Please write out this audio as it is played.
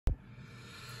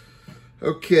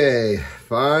Okay,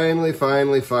 finally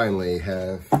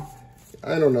have,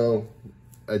 I don't know,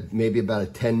 maybe about a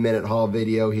 10-minute haul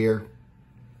video here.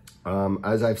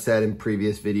 As I've said in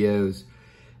previous videos,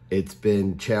 it's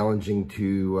been challenging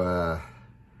to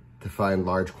find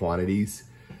large quantities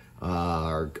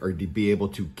or to be able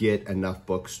to get enough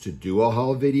books to do a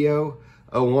haul video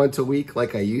once a week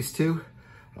like I used to.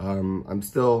 I'm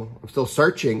still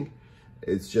searching.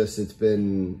 It's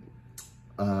been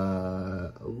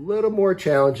a little more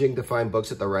challenging to find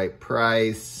books at the right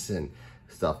price and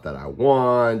stuff that I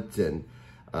want, and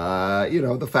you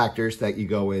know, the factors that you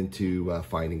go into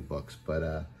finding books.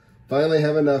 But finally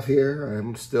have enough here.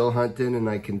 I'm still hunting, and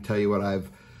I can tell you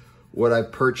what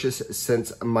I've purchased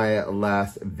since my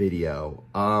last video.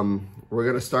 We're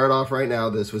gonna start off right now.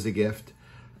 This was a gift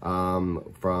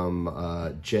from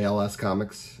JLS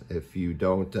Comics. If you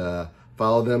don't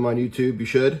follow them on YouTube, you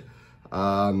should.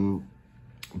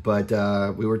 But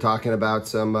we were talking about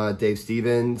some Dave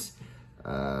Stevens,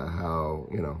 how,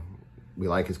 you know, we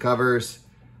like his covers.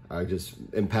 I just,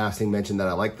 in passing, mentioned that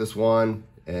I like this one,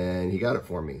 and he got it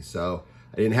for me. So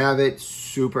I didn't have it.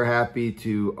 Super happy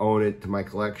to own it to my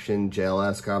collection.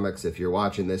 JLS Comics, if you're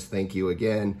watching this, thank you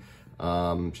again.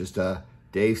 Just a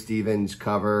Dave Stevens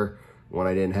cover, one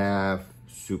I didn't have.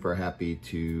 Super happy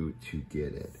to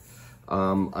get it.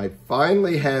 I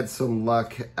finally had some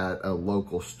luck at a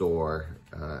local store,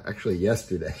 actually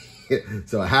yesterday.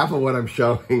 So half of what I'm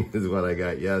showing is what I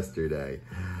got yesterday.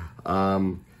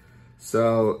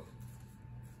 So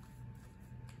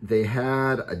they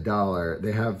had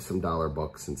they have some dollar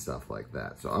books and stuff like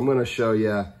that. So I'm gonna show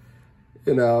you,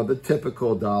 you know, the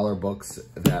typical dollar books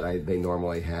that they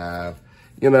normally have.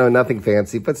 You know, nothing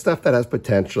fancy, but stuff that has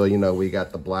potential. You know, we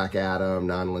got the Black Adam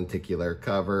non-lenticular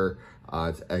cover.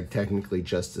 It's technically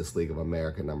Justice League of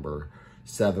America number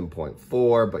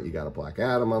 7.4, but you got a Black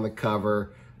Adam on the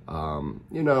cover.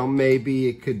 You know, maybe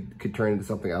it could turn into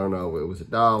something. I don't know. It was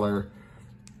 $1.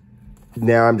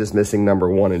 Now I'm just missing number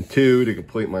 1 and 2 to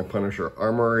complete my Punisher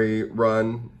Armory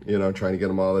run. You know, trying to get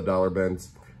them all the dollar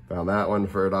bins. Found that one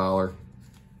for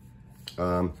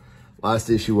 $1. Last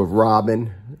issue of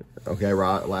Robin. Okay,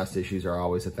 last issues are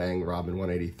always a thing. Robin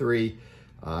 183.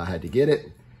 I had to get it.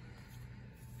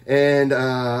 And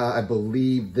I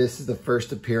believe this is the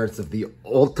first appearance of the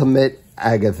Ultimate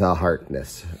Agatha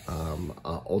Harkness.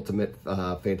 Ultimate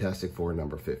Fantastic Four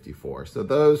number 54. So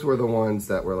those were the ones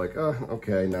that were like, oh,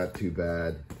 okay, not too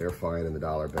bad. They're fine in the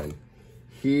dollar bin.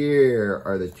 Here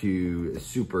are the two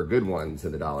super good ones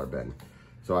in the dollar bin.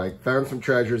 So I found some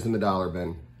treasures in the dollar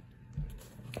bin.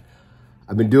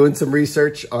 I've been doing some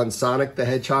research on Sonic the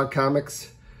Hedgehog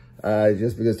comics,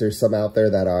 just because there's some out there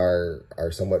that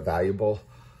are somewhat valuable.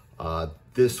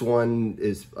 This one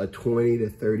is a $20 to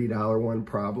 $30 one,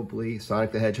 probably.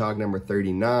 Sonic the Hedgehog number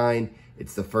 39.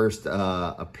 It's the first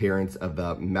appearance of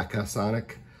the Mecha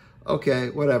Sonic. Okay,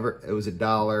 whatever. It was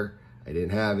 $1. I didn't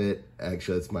have it.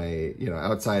 Actually, it's my, you know,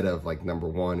 outside of like number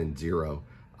 1 and 0,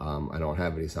 I don't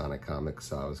have any Sonic comics,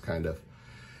 so I was kind of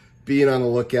being on the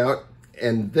lookout.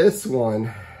 And this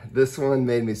one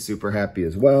made me super happy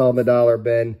as well. The dollar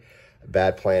bin,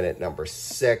 Bad Planet number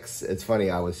 6. It's funny,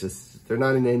 they're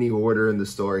not in any order in the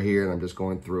store here, and I'm just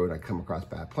going through and I come across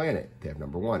Bad Planet. They have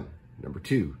number 1, number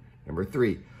 2, number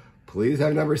 3. Please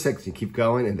have number 6. You keep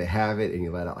going and they have it, and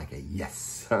you let out like a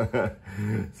yes. So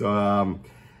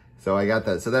I got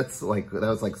that. So that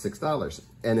was like $6.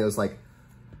 And it was like,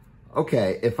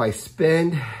 okay, if I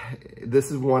spend,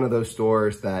 this is one of those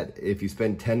stores that if you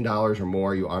spend $10 or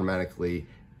more, you automatically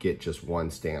get just one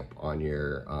stamp on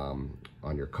your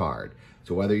card.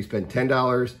 So whether you spend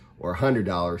 $10 or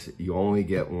 $100, you only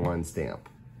get one stamp.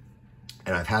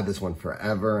 And I've had this one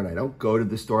forever, and I don't go to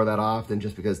the store that often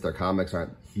just because their comics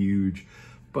aren't huge.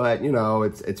 But, you know,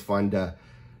 it's fun to,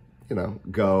 you know,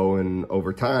 go, and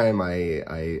over time, I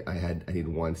need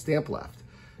one stamp left.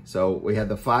 So we had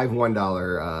the 5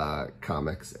 $1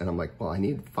 comics, and I'm like, well, I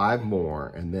need 5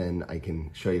 more, and then I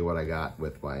can show you what I got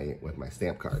with my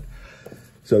stamp card.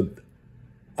 So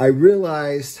I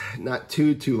realized not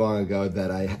too long ago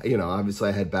that you know, obviously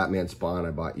I had Batman Spawn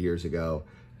I bought years ago,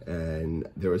 and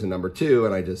there was a number 2,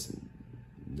 and I just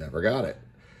never got it.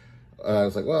 I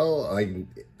was like, well,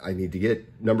 I need to get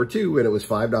number 2, and it was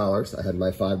 $5. I had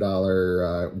my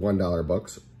 $5 $1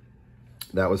 books.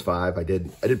 That was 5. I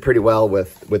did pretty well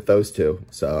with those 2.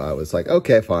 So I was like,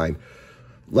 okay, fine.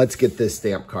 Let's get this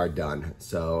stamp card done.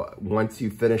 So once you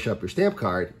finish up your stamp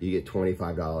card, you get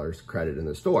 $25 credit in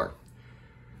the store.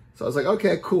 So I was like,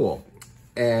 okay, cool.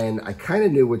 And I kind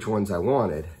of knew which ones I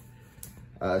wanted.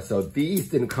 So these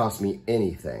didn't cost me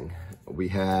anything. We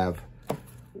have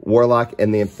Warlock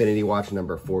and the Infinity Watch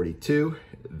number 42.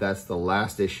 that's the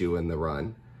last issue in the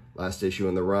run. Last issue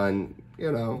in the run,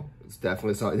 you know, it's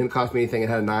definitely something. It didn't cost me anything. It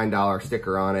had a $9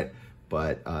 sticker on it.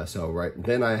 But so right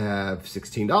then I have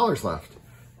 $16 left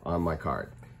on my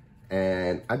card.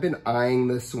 And I've been eyeing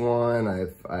this one.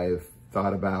 I've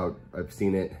thought about, I've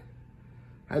seen it.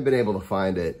 I haven't been able to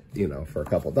find it, you know, for a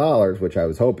couple dollars, which I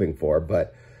was hoping for,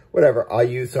 but whatever. I'll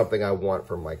use something I want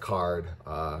from my card,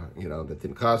 you know, that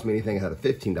didn't cost me anything. It had a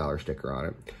 $15 sticker on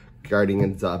it.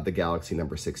 Guardians of the Galaxy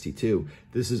number 62.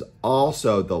 This is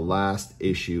also the last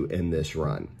issue in this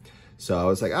run. So I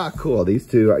was like, ah, cool. These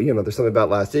two, you know, there's something about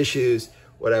last issues,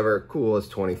 whatever. Cool, it's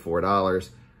 $24.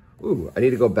 Ooh, I need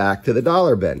to go back to the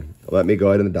dollar bin. Let me go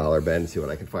ahead in the dollar bin and see what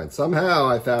I can find.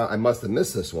 Somehow I must have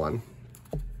missed this one,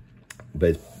 but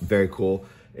it's very cool.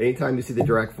 Anytime you see the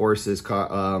Direct Forces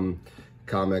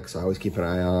comics, I always keep an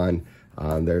eye on.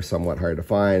 They're somewhat hard to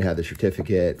find. Had the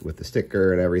certificate with the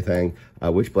sticker and everything.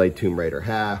 Witchblade Tomb Raider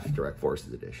half, Direct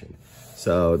Forces edition.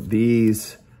 So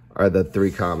these are the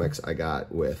 3 comics I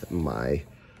got with my,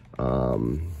 I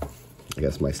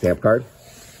guess my stamp card.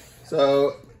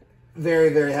 So very,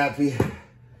 very happy,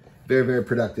 very, very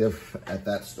productive at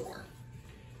that store.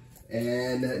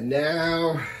 And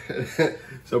now,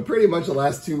 so pretty much the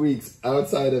last 2 weeks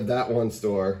outside of that one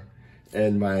store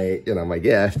and my, you know, my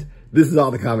gift, this is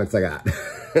all the comics I got.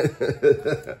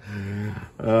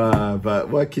 But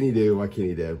what can you do? What can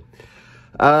you do?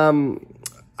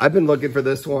 I've been looking for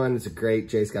this one. It's a great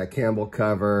J. Scott Campbell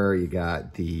cover. You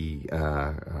got the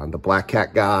Black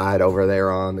Cat God over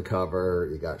there on the cover.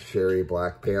 You got Shuri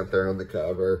Black Panther on the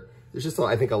cover. There's just,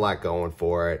 I think, a lot going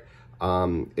for it.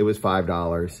 It was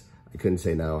 $5. I couldn't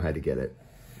say no. I had to get it.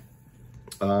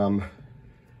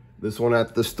 This one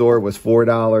at the store was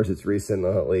 $4. It's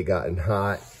recently gotten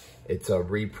hot. It's a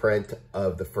reprint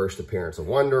of the first appearance of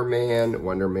Wonder Man.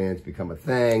 Wonder Man's become a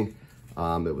thing.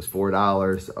 It was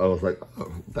 $4. I was like,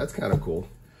 oh, that's kind of cool.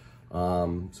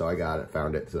 So I got it,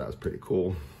 found it, so that was pretty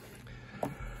cool.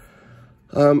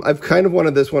 I've kind of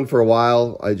wanted this one for a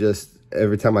while.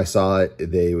 Every time I saw it,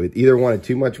 they would either wanted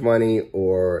too much money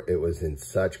or it was in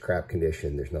such crap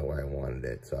condition, there's no way I wanted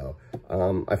it. So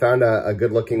I found a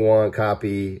good looking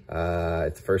copy.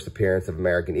 It's the first appearance of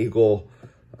American Eagle.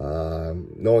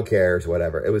 No one cares,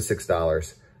 whatever. It was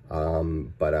 $6.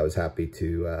 But I was happy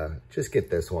to just get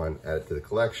this one, add it to the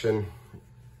collection.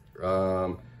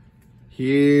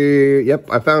 Here, yep,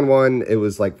 I found one. It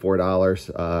was like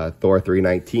 $4, Thor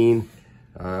 319.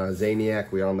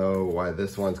 Zaniac, we all know why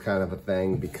this one's kind of a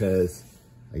thing, because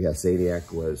I guess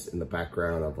Zaniac was in the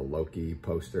background of a Loki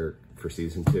poster for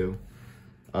season 2.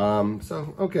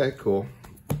 So, okay, cool.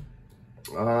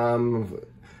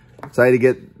 Excited to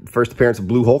get first appearance of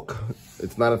Blue Hulk.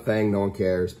 It's not a thing, no one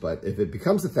cares, but if it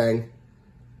becomes a thing,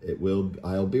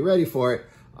 I'll be ready for it.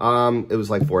 It was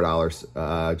like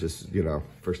 $4, just, you know,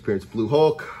 first appearance of Blue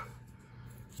Hulk.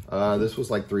 This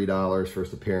was like $3,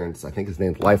 first appearance. I think his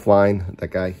name's Lifeline, that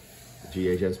guy.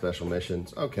 GHS Special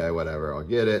Missions. Okay, whatever, I'll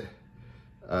get it.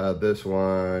 This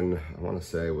one, I want to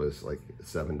say was like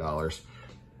 $7.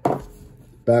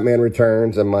 Batman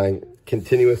Returns, and my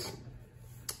continuous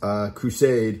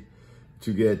crusade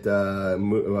to get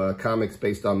comics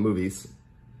based on movies.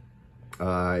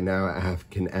 Now I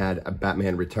can add a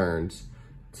Batman Returns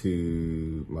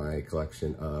to my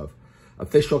collection of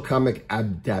official comic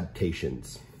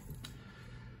adaptations.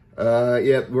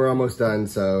 Yeah, we're almost done.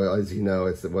 So as you know,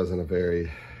 it wasn't a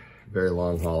very, very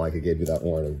long haul. I could give you that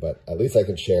warning, but at least I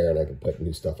can share and I can put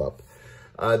new stuff up.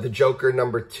 The Joker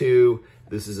number 2.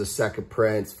 This is a second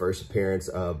print, first appearance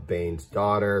of Bane's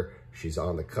daughter. She's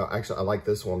on the cover. Actually, I like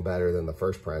this one better than the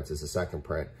first print. It's the second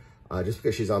print. Just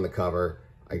because she's on the cover.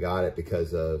 I got it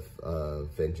because of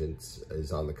Vengeance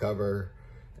is on the cover.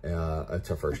 It's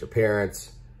her first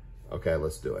appearance. Okay,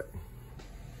 let's do it.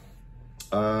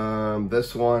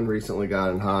 This one recently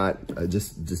gotten hot.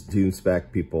 Just Doom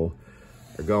spec people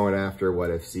are going after What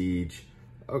If Siege.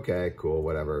 Okay, cool,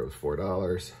 whatever. It was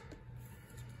 $4.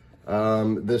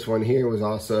 This one here was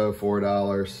also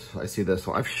 $4. I see this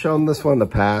one. I've shown this one in the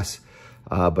past,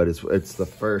 but it's the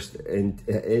first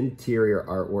interior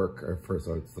artwork,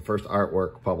 it's the first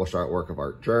artwork, published artwork of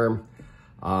Art Germ.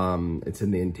 It's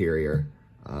in the interior,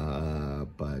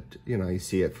 but you know, you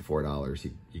see it for $4.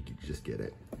 You can just get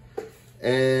it.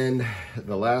 And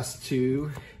the last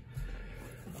 2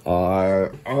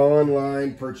 are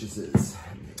online purchases,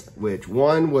 which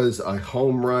one was a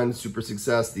home run, super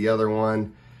success. The other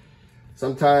one,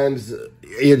 sometimes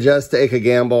you just take a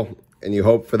gamble and you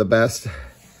hope for the best.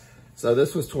 So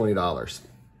this was $20.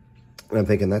 And I'm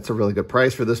thinking that's a really good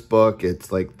price for this book.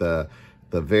 It's like the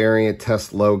variant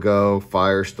test logo,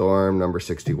 Firestorm number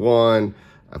 61.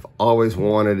 I've always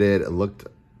wanted it. It looked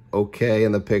okay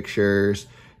in the pictures.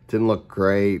 Didn't look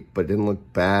great, but didn't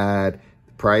look bad.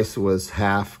 The price was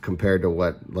half compared to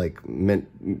what like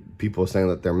mint people saying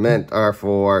that their mint are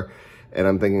for. And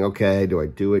I'm thinking, okay, do I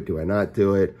do it? Do I not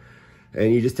do it?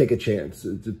 And you just take a chance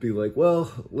to be like,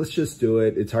 well, let's just do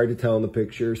it. It's hard to tell in the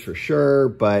pictures for sure,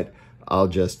 but I'll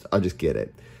just get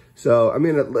it. So, I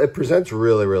mean, it presents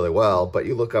really, really well, but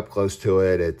you look up close to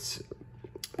it,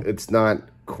 it's not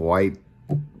quite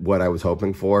what I was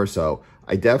hoping for. So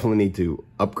I definitely need to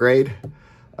upgrade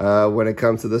when it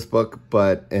comes to this book.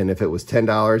 And if it was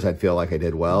 $10, I'd feel like I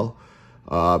did well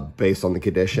based on the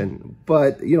condition.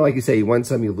 But, you know, like you say, you win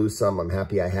some, you lose some. I'm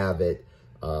happy I have it.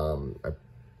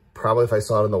 Probably if I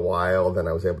saw it in the wild and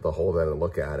I was able to hold it and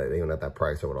look at it, even at that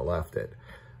price, I would have left it.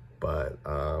 But,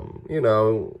 you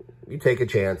know, you take a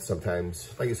chance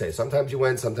sometimes. Like you say, sometimes you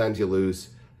win, sometimes you lose.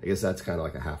 I guess that's kind of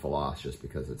like a half a loss just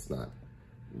because it's not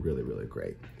really, really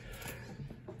great.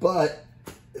 But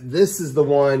this is the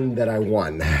one that I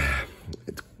won.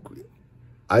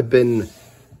 I've been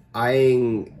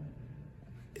eyeing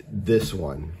this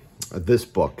one, this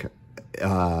book.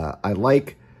 I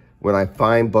like when I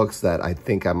find books that I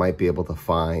think I might be able to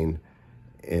find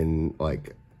in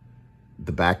like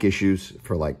the back issues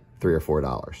for like $3 or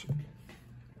 $4.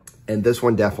 And this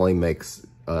one definitely makes,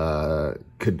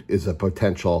 is a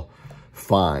potential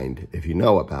find if you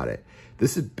know about it.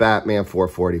 This is Batman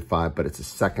 445, but it's a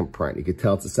second print. You can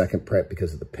tell it's a second print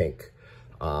because of the pink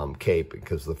cape,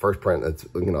 because the first print, it's,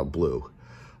 you know, blue.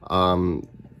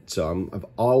 So I've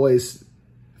always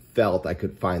felt I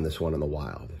could find this one in the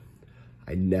wild.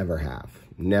 I never have.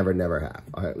 Never have.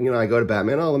 I go to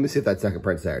Batman, oh, let me see if that second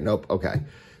print's there. Nope, okay.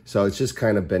 So it's just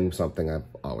kind of been something I've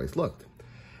always looked.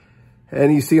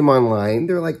 And you see them online,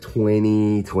 they're like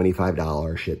 $20,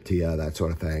 $25 shipped to you, that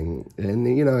sort of thing.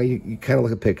 And, you know, you kind of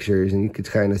look at pictures and you could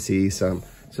kind of see some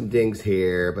dings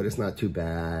here, but it's not too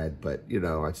bad. But, you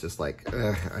know, it's just like,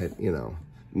 you know,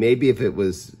 maybe if it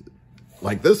was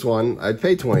like this one, I'd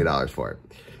pay $20 for it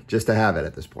just to have it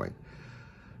at this point.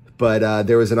 But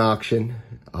there was an auction.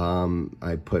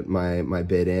 I put my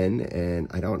bid in, and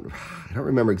I don't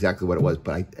remember exactly what it was,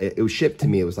 but it was shipped to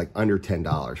me. It was like under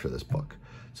 $10 for this book.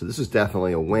 So this is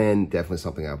definitely a win, definitely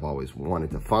something I've always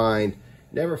wanted to find.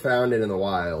 Never found it in the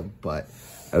wild, but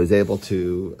I was able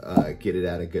to get it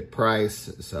at a good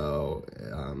price. So,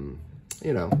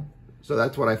 you know, so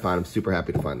that's what I found. I'm super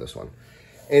happy to find this one.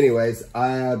 Anyways,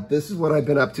 this is what I've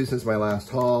been up to since my last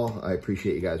haul. I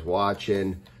appreciate you guys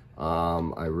watching.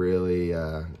 I really,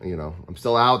 you know, I'm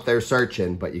still out there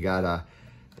searching, but you gotta,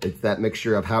 it's that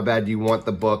mixture of how bad do you want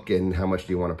the book and how much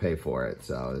do you want to pay for it.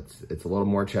 So it's a little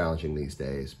more challenging these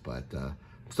days, but I'm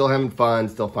still having fun,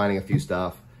 still finding a few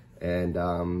stuff, and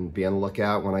be on the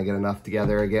lookout. When I get enough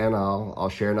together again, I'll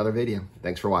share another video.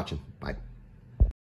 Thanks for watching. Bye.